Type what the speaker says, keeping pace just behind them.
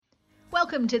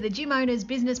Welcome to the Gym Owners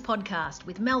Business Podcast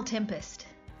with Mel Tempest.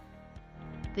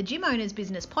 The Gym Owners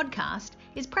Business Podcast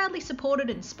is proudly supported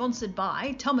and sponsored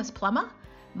by Thomas Plummer,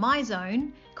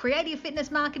 MyZone, Creative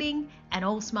Fitness Marketing, and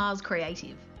All Smiles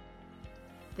Creative.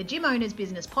 The Gym Owners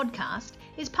Business Podcast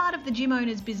is part of the Gym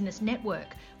Owners Business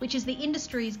Network, which is the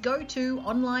industry's go-to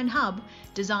online hub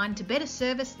designed to better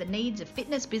service the needs of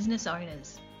fitness business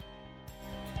owners.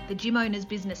 The Gym Owners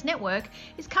Business Network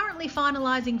is currently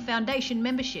finalising foundation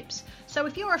memberships, so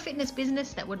if you're a fitness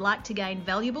business that would like to gain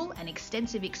valuable and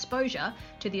extensive exposure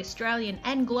to the Australian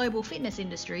and global fitness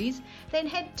industries, then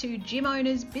head to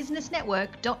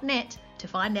gymownersbusinessnetwork.net to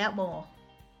find out more.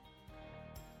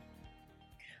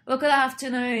 Well, good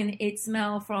afternoon. It's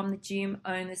Mel from the Gym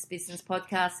Owners Business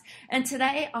Podcast, and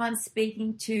today I'm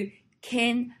speaking to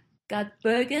Ken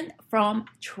Gutbergen from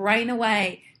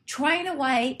Trainaway.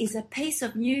 Trainaway is a piece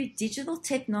of new digital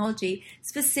technology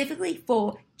specifically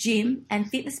for gym and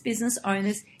fitness business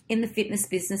owners in the fitness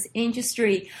business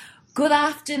industry. Good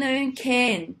afternoon,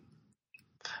 Ken.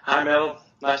 Hi, Mel.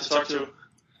 Nice to talk to you.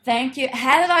 Thank you.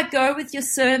 How did I go with your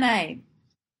surname?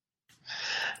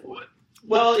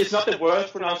 Well, it's not the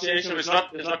worst pronunciation. It's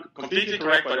not completely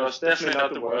correct, but it was definitely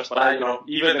not the worst. But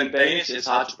even in Danish, it's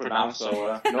hard to pronounce,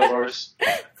 so no worries.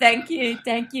 Thank you.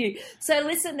 So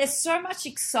listen, there's so much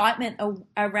excitement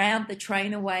around the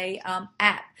Trainaway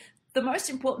app. The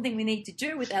most important thing we need to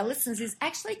do with our listeners is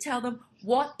actually tell them,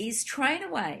 what is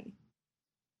Trainaway?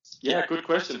 Yeah, good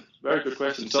question. Very good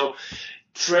question. So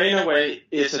Trainaway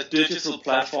is a digital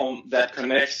platform that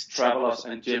connects travelers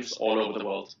and gyms all over the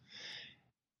world.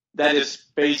 That is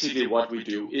basically what we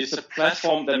do. It's a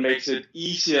platform that makes it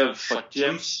easier for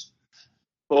gyms,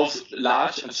 both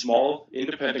large and small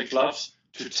independent clubs,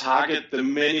 to target the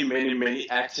many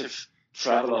active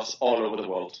travelers all over the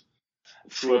world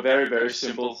through a very, very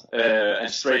simple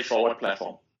and straightforward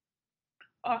platform.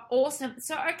 Oh, awesome.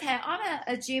 So, okay, I'm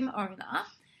a gym owner.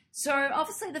 So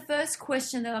obviously the first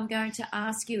question that I'm going to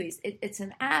ask you is, it's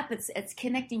an app, it's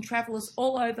connecting travelers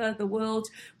all over the world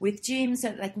with gyms so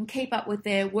that they can keep up with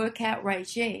their workout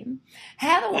regime.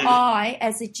 How do I,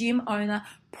 as a gym owner,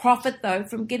 profit though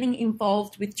from getting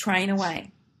involved with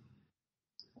Trainaway?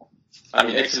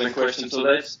 Excellent question. So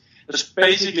there's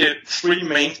basically three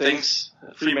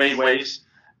main ways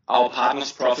our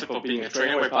partners profit from being a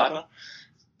Trainaway partner.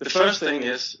 The first thing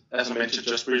is, as I mentioned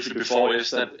just briefly before,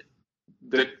 is that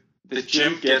the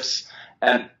gym gets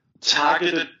a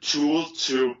targeted tool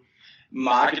to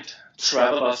market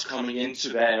travelers coming into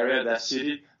their area, their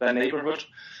city, their neighborhood,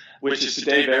 which is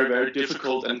today very, very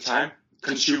difficult and time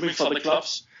consuming for the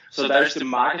clubs. So there's the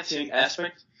marketing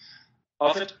aspect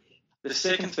of it. The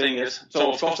second thing is, so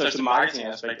of course there's the marketing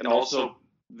aspect, and also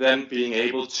then being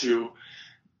able to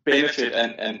benefit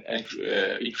and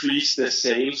increase the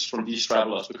sales from these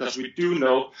travelers, because we do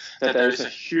know that there is a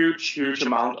huge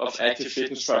amount of active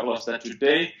fitness travelers that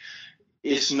today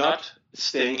is not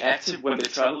staying active when they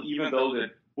travel, even though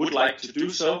they would like to do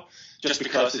so, just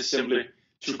because it's simply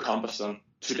too cumbersome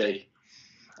today.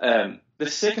 The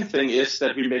second thing is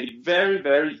that we make it very,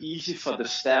 very easy for the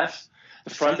staff,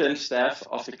 the front-end staff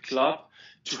of the club,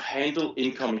 to handle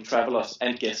incoming travelers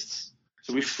and guests.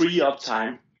 So we free up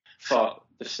time for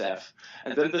the staff.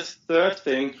 And then the third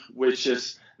thing, which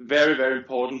is very, very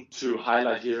important to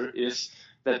highlight here, is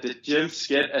that the gyms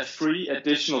get a free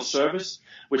additional service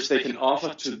which they can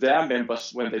offer to their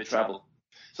members when they travel.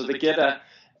 So they get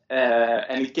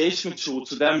an engagement tool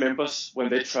to their members when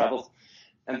they travel.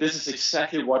 And this is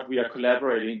exactly what we are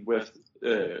collaborating with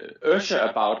Ursha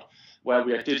about, where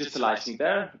we are digitalizing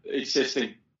their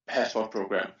existing passport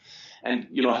program.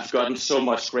 And have gotten so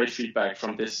much great feedback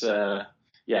from this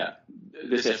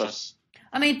this effort.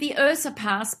 The Ursa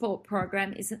Passport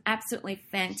program is an absolutely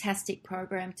fantastic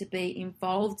program to be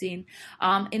involved in.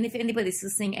 And if anybody's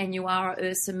listening and you are a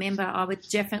Ursa member, I would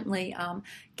definitely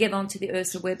get onto the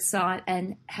Ursa website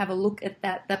and have a look at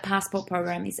that. The passport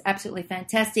program is absolutely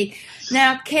fantastic.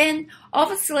 Now, Ken,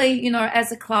 obviously,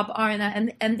 as a club owner,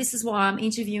 and this is why I'm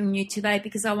interviewing you today,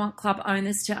 because I want club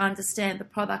owners to understand the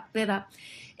product better.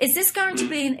 Is this going to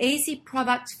be an easy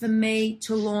product for me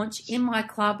to launch in my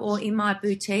club or in my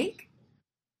boutique?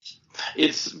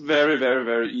 It's very, very,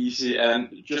 very easy.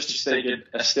 And just to take it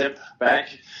a step back,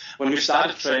 when we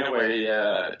started Trainaway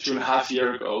 2.5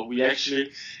 years ago, we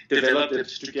actually developed it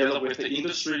together with the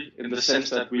industry, in the sense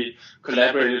that we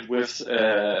collaborated with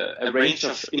a range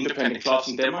of independent clubs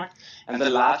in Denmark and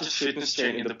the largest fitness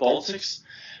chain in the Baltics,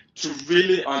 to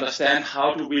really understand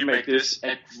how do we make this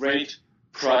a great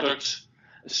product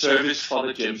service for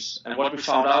the gyms. And what we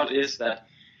found out is that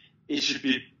it should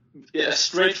be a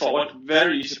straightforward,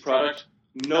 very easy product,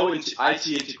 no IT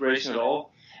integration at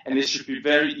all, and it should be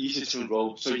very easy to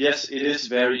enroll. So yes, it is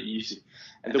very easy.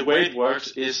 And the way it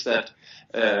works is that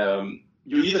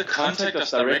you either contact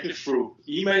us directly through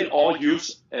email or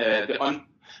use the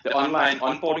online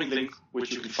onboarding link,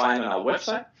 which you can find on our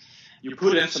website. You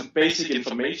put in some basic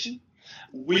information.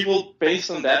 We will, based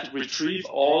on that, retrieve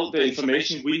all the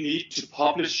information we need to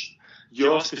publish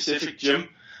your specific gym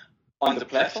on the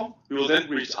platform. We will then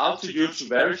reach out to you to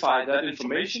verify that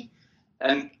information.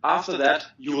 And after that,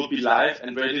 you will be live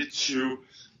and ready to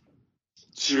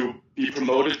be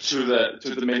promoted to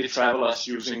the many travelers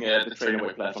using the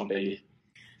Trainaway platform daily.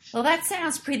 Well, that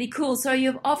sounds pretty cool. So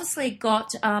you've obviously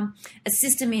got a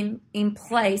system in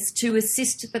place to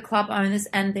assist the club owners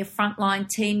and their frontline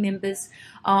team members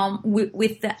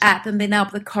with the app and being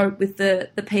able to cope with the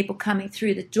people coming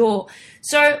through the door.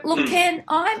 So, look, Ken,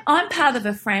 I'm part of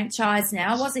a franchise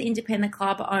now. I was an independent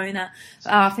club owner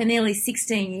for nearly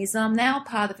 16 years. I'm now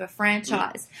part of a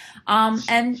franchise.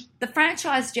 And the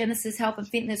franchise Genesis Health and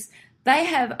Fitness, they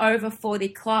have over 40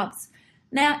 clubs.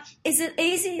 Now, is it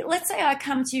easy? Let's say I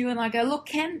come to you and I go, look,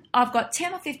 Ken, I've got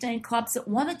 10 or 15 clubs that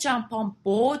want to jump on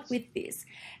board with this.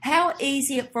 How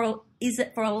easy is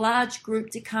it for a large group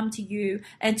to come to you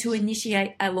and to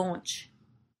initiate a launch?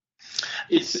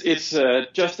 It's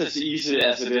just as easy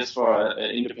as it is for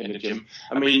an independent gym.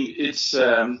 I mean,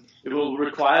 it will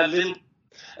require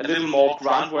a little more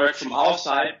groundwork from our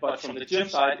side, but from the gym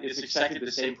side, it's exactly the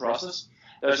same process.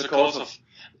 There's a course of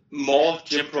more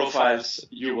gym profiles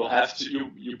you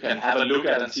can have a look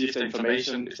at and see if the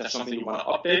information, if there's something you want to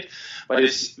update. But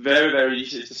it's very, very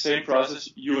easy. It's the same process.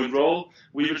 You enroll,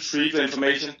 we retrieve the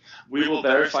information, we will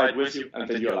verify it with you, and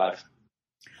then you're live.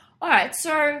 All right,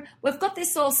 so we've got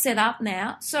this all set up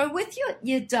now. So with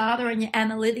your data and your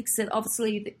analytics that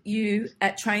obviously you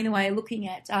at Trainaway are looking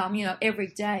at, every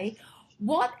day,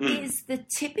 what is the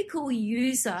typical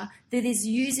user that is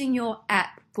using your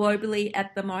app globally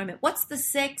at the moment? What's the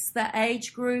sex, the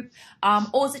age group,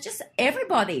 or is it just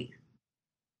everybody?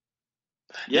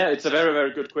 Yeah, it's a very,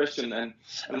 very good question. And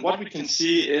what we can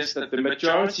see is that the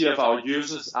majority of our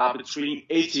users are between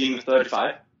 18 and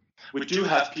 35. We do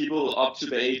have people up to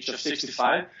the age of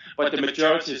 65, but the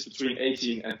majority is between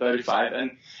 18 and 35.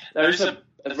 And there is a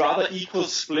rather equal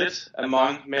split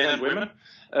among men and women.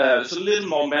 It's a little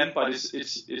more men, but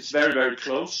it's very, very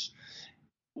close.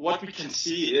 What we can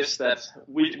see is that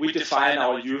we define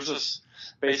our users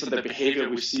based on the behavior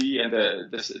we see and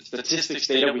the statistics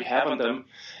data we have on them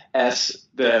as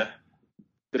the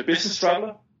business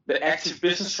traveler, the active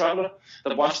business traveler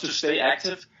that wants to stay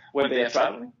active when they are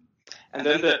traveling, and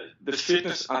then the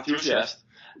fitness enthusiast,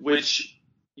 which,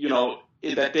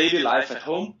 in their daily life at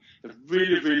home, they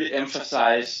really, really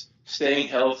emphasize staying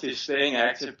healthy, staying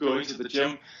active, going to the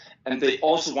gym, and they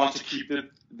also want to keep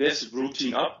this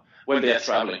routine up when they are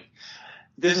traveling.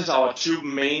 This is our two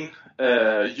main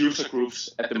user groups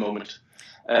at the moment.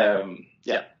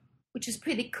 Which is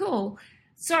pretty cool.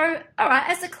 So, all right,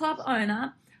 as a club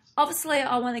owner, obviously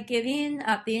I want to get in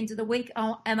at the end of the week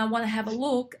and I want to have a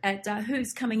look at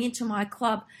who's coming into my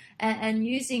club and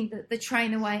using the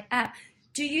Trainaway app.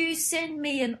 Do you send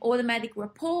me an automatic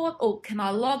report, or can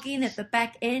I log in at the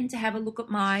back end to have a look at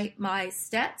my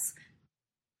stats?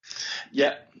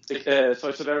 Yeah, so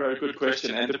it's a very, very good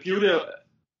question. And the beauty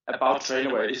about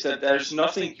Trainaway is that there's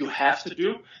nothing you have to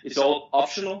do. It's all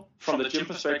optional from the gym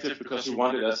perspective because we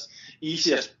want it as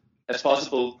easy as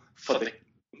possible for the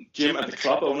gym and the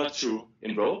club owner to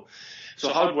enroll.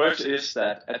 So how it works is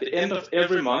that at the end of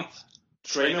every month,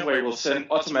 Trainaway will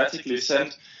automatically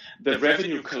send the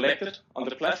revenue collected on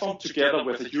the platform together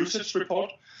with a usage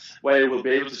report, where you will be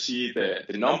able to see the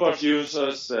number of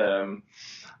users,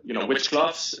 which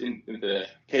clubs, in the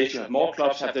case you have more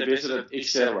clubs, have they visited,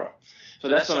 etc. So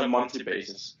that's on a monthly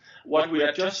basis. What we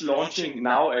are just launching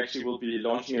now, actually we'll be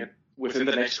launching it within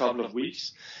the next couple of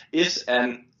weeks, is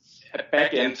a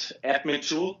back-end admin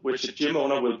tool, which a gym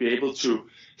owner will be able to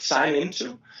sign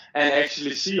into and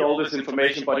actually see all this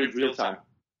information, but in real time.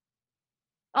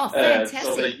 Oh, fantastic.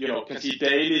 So they, can see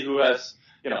daily who has,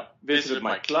 visited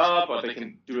my club, or they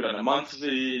can do it on a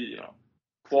monthly,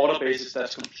 quarter basis.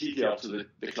 That's completely up to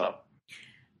the club.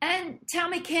 And tell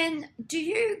me, Ken, do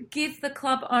you give the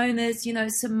club owners,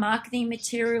 some marketing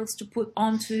materials to put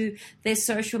onto their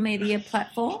social media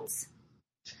platforms?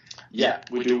 Yeah,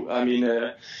 we do. I mean,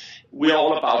 we're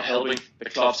all about helping the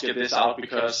clubs get this out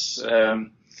because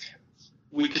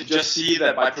we can just see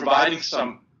that by providing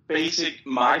some basic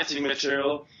marketing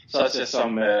material, such as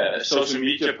some social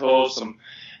media posts, some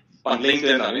on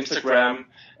LinkedIn, on Instagram,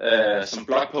 some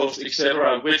blog posts,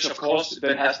 etc., which of course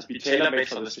then has to be tailor-made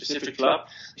for the specific club.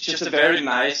 It's just a very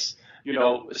nice,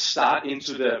 start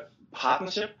into the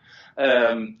partnership.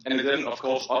 And then, of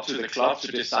course, up to the club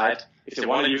to decide if they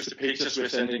want to use the pictures we're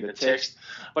sending, the text.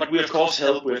 But we, of course,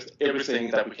 help with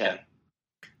everything that we can.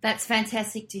 That's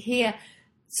fantastic to hear.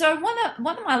 So one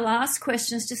of my last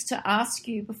questions just to ask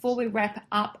you before we wrap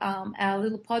up our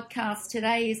little podcast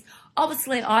today is,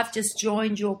 obviously I've just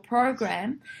joined your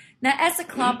program. Now, as a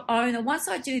club owner, once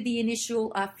I do the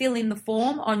initial fill in the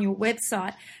form on your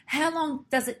website, how long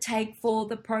does it take for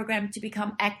the program to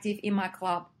become active in my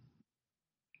club?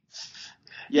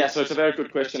 Yeah, so it's a very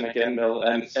good question again, Mel.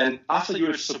 And after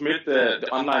you submit the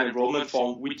online enrollment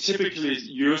form, we typically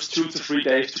use 2 to 3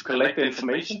 days to collect the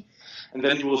information, and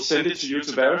then we will send it to you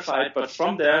to verify it. But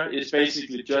from there, it's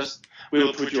basically just we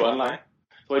will put you online.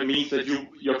 So it means that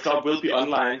your club will be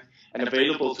online and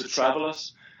available to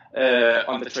travelers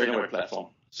on the Trainaway platform.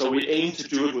 So we aim to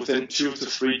do it within 2 to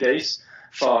 3 days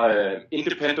for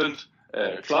independent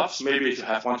clubs. Maybe if you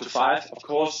have 1 to 5, of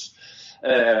course.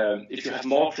 If you have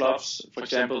more clubs, for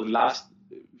example, the last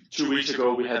 2 weeks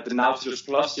ago, we had the Nautilus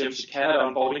Plus Gyms Canada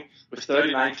onboarding with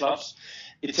 39 clubs.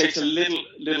 It takes a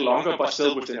little longer, but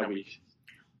still within a week.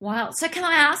 Wow. So can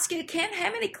I ask you, Ken,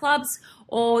 how many clubs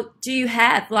or do you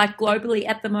have like globally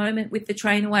at the moment with the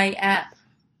Trainaway app?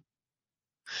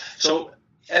 So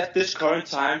at this current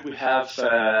time, we have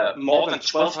more than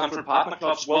 1,200 partner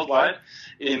clubs worldwide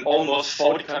in almost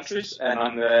 40 countries and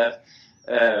on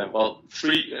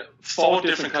 4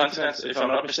 different continents, if I'm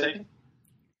not mistaken.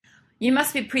 You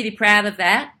must be pretty proud of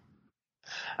that.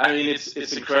 I mean,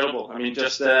 it's incredible. I mean,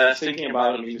 just thinking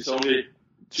about it, I mean, it's only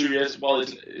 2 years, well,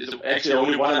 it's actually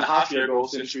only 1.5 years ago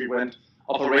since we went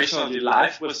operationally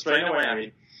live with Trainaway. I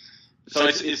mean, so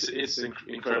it's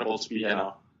incredible to be here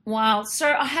now. Wow. So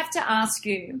I have to ask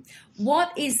you,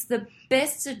 what is the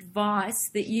best advice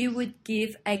that you would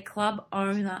give a club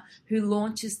owner who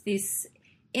launches this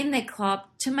in their club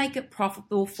to make it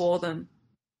profitable for them?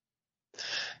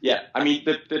 Yeah, I mean,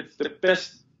 the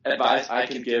best advice I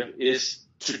can give is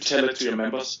to tell it to your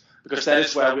members, because that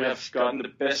is where we have gotten the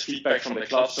best feedback from the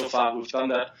club so far. We've done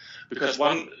that because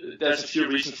there's a few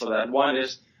reasons for that. One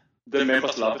is the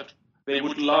members love it. They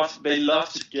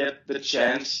love to get the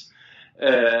chance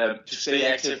to stay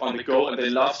active on the go, and they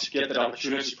love to get that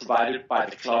opportunity provided by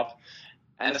the club.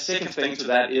 And the second thing to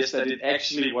that is that it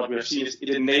actually, what we have seen is it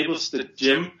enables the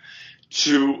gym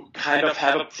to kind of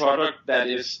have a product that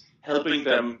is helping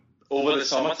them over the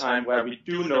summertime, where we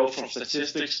do know from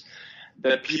statistics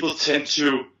that people tend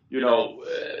to,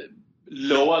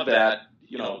 lower their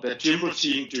gym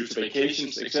routine due to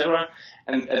vacations, etc.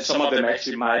 And some of them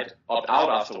actually might opt out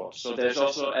afterwards. So there's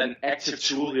also an active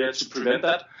tool here to prevent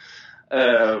that.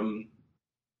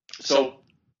 So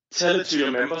tell it to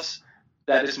your members.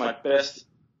 That is my best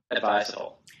advice at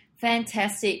all.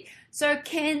 Fantastic. So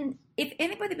Ken, if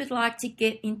anybody would like to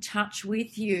get in touch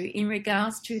with you in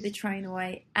regards to the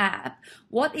Trainaway app,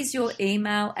 what is your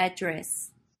email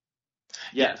address?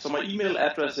 Yeah, so my email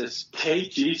address is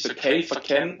kg, so K for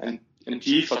Ken and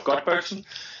G for Godbergsen,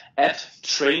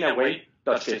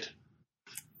 @trainaway.fit.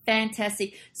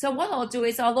 Fantastic. So what I'll do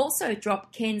is I'll also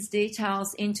drop Ken's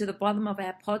details into the bottom of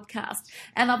our podcast.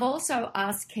 And I've also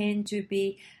asked Ken to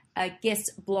be a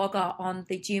guest blogger on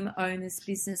the Gym Owners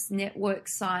Business Network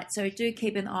site. So do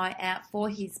keep an eye out for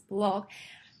his blog.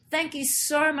 Thank you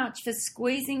so much for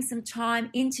squeezing some time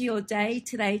into your day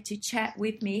today to chat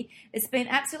with me. It's been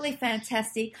absolutely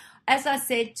fantastic. As I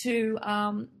said to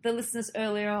the listeners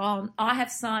earlier on, I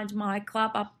have signed my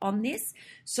club up on this.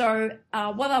 So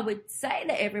what I would say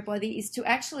to everybody is to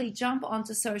actually jump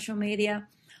onto social media,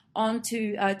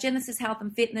 onto Genesis Health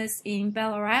and Fitness in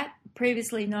Ballarat,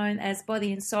 previously known as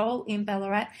Body and Soul in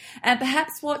Ballarat, and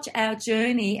perhaps watch our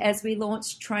journey as we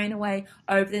launch Trainaway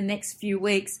over the next few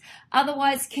weeks.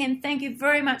 Otherwise, Ken, thank you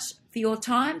very much for your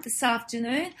time this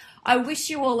afternoon. I wish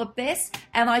you all the best,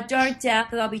 and I don't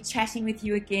doubt that I'll be chatting with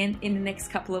you again in the next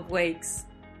couple of weeks.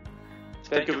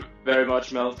 Thank you very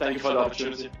much, Mel. Thank you for the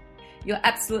opportunity. You're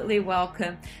absolutely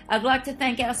welcome. I'd like to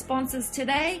thank our sponsors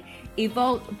today,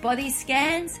 Evolt Body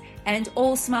Scans and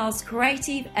All Smiles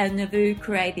Creative and Navu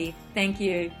Creative. Thank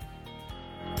you.